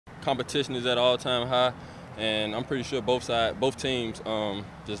competition is at an all-time high, and I'm pretty sure both teams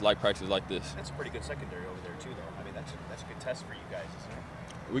just like practices like this. That's a pretty good secondary over there too, though. I mean, that's a good test for you guys, isn't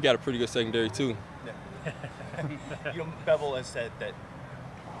it? We got a pretty good secondary too. Yeah. Bevel has said that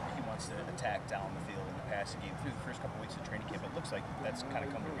he wants to attack down the field in the passing game through the first couple weeks of training camp. It looks like that's kind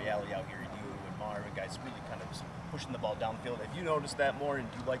of come to reality out here. You and Marv and guys really kind of pushing the ball down the field. Have you noticed that more,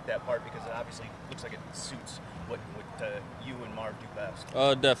 and do you like that part? Because it obviously looks like it suits what you and Marv do best.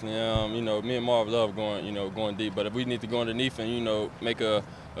 Definitely. Me and Marv love going deep. But if we need to go underneath and make a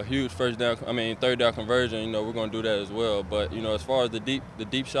huge third down conversion, we're going to do that as well. But as far as the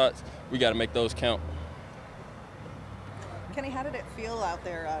deep shots, we got to make those count. Kenny, how did it feel out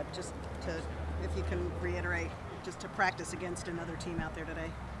there? If you can reiterate, just to practice against another team out there today.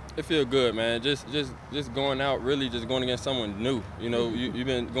 It feels good, man. Just going out, really just going against someone new. You've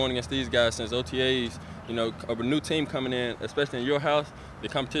been going against these guys since OTAs. A new team coming in, especially in your house, the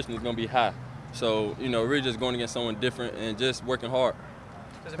competition is going to be high. So, we're just going against someone different and just working hard.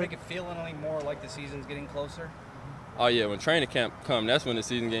 Does it make it feel any more like the season's getting closer? Oh, yeah. When training camp comes, that's when the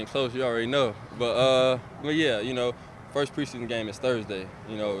season's getting close. You already know. But yeah, first preseason game is Thursday.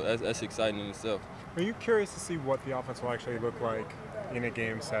 That's exciting in itself. Are you curious to see what the offense will actually look like in a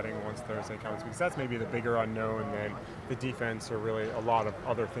game setting once Thursday comes? Because that's maybe the bigger unknown than the defense or really a lot of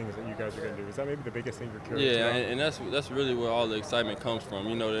other things that you guys are going to do. Is that maybe the biggest thing you're curious about? Yeah, and that's really where all the excitement comes from.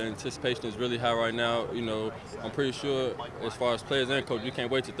 The anticipation is really high right now. I'm pretty sure as far as players and coach, you can't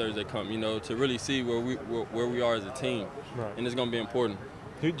wait till Thursday come, to really see where we are as a team. Right. And it's going to be important.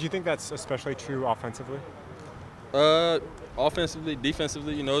 Do you think that's especially true offensively? Offensively,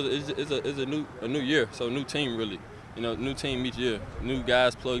 defensively, it's a new year, so new team really. New team each year, new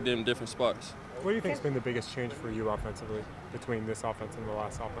guys plugged in different spots. What do you think has been the biggest change for you offensively between this offense and the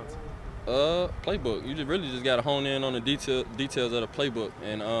last offense? Playbook. You just got to hone in on the details of the playbook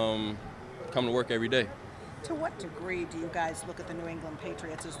and come to work every day. To what degree do you guys look at the New England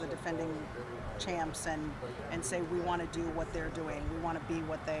Patriots as the defending champs and say we want to do what they're doing, we want to be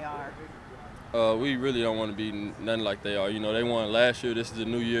what they are? We really don't want to be nothing like they are. They won last year. This is a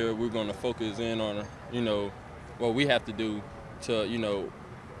new year. We're going to focus in on, what we have to do to,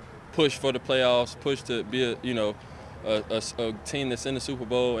 push for the playoffs, push to be a team that's in the Super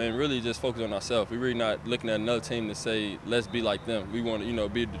Bowl, and really just focus on ourselves. We're really not looking at another team to say, let's be like them. We want to,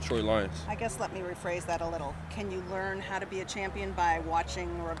 be the Detroit Lions. I guess let me rephrase that a little. Can you learn how to be a champion by watching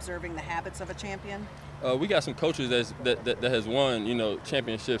or observing the habits of a champion? We got some coaches that has won,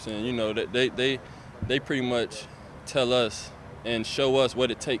 championships, and that they pretty much tell us and show us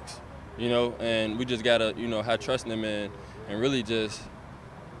what it takes, and we just gotta have trust in them and really just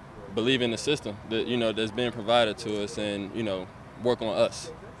believe in the system that that's being provided to us and work on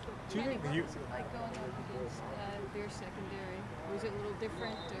us. Do you think you like going up against their secondary? Was it a little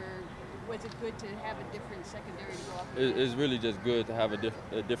different, or was it good to have a different secondary to go up against? It's really just good to have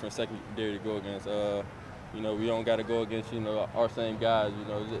a different secondary to go against. We don't got to go against our same guys.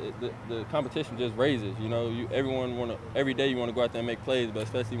 The competition just raises. Every day you want to go out there and make plays, but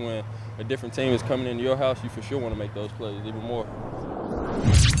especially when a different team is coming into your house, you for sure want to make those plays even more.